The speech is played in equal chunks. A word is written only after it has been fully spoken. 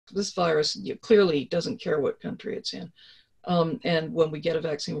this virus clearly doesn't care what country it's in. And when we get a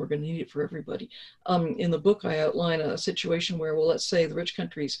vaccine, we're going to need it for everybody. In the book, I outline a situation where, well, let's say the rich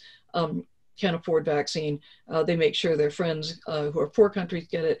countries can't afford vaccine. They make sure their friends who are poor countries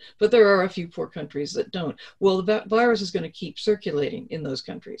get it, but there are a few poor countries that don't. Well, the virus is going to keep circulating in those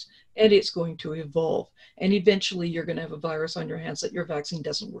countries, and it's going to evolve. And eventually you're going to have a virus on your hands that your vaccine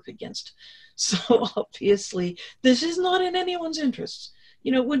doesn't work against. So obviously, this is not in anyone's interests.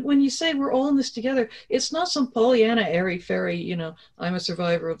 You know, when you say we're all in this together, it's not some Pollyanna, airy-fairy, you know, I'm a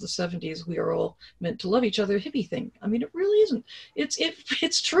survivor of the 70s, we are all meant to love each other hippie thing. I mean, it really isn't.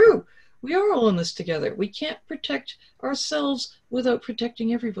 It's true. We are all in this together. We can't protect ourselves without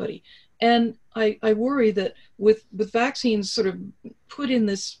protecting everybody. And I worry that with vaccines sort of put in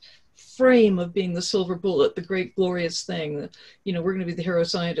this frame of being the silver bullet, the great glorious thing, that, you know, we're going to be the hero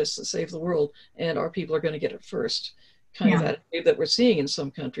scientists that save the world and our people are going to get it first kind of attitude that we're seeing in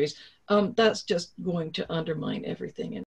some countries, that's just going to undermine everything.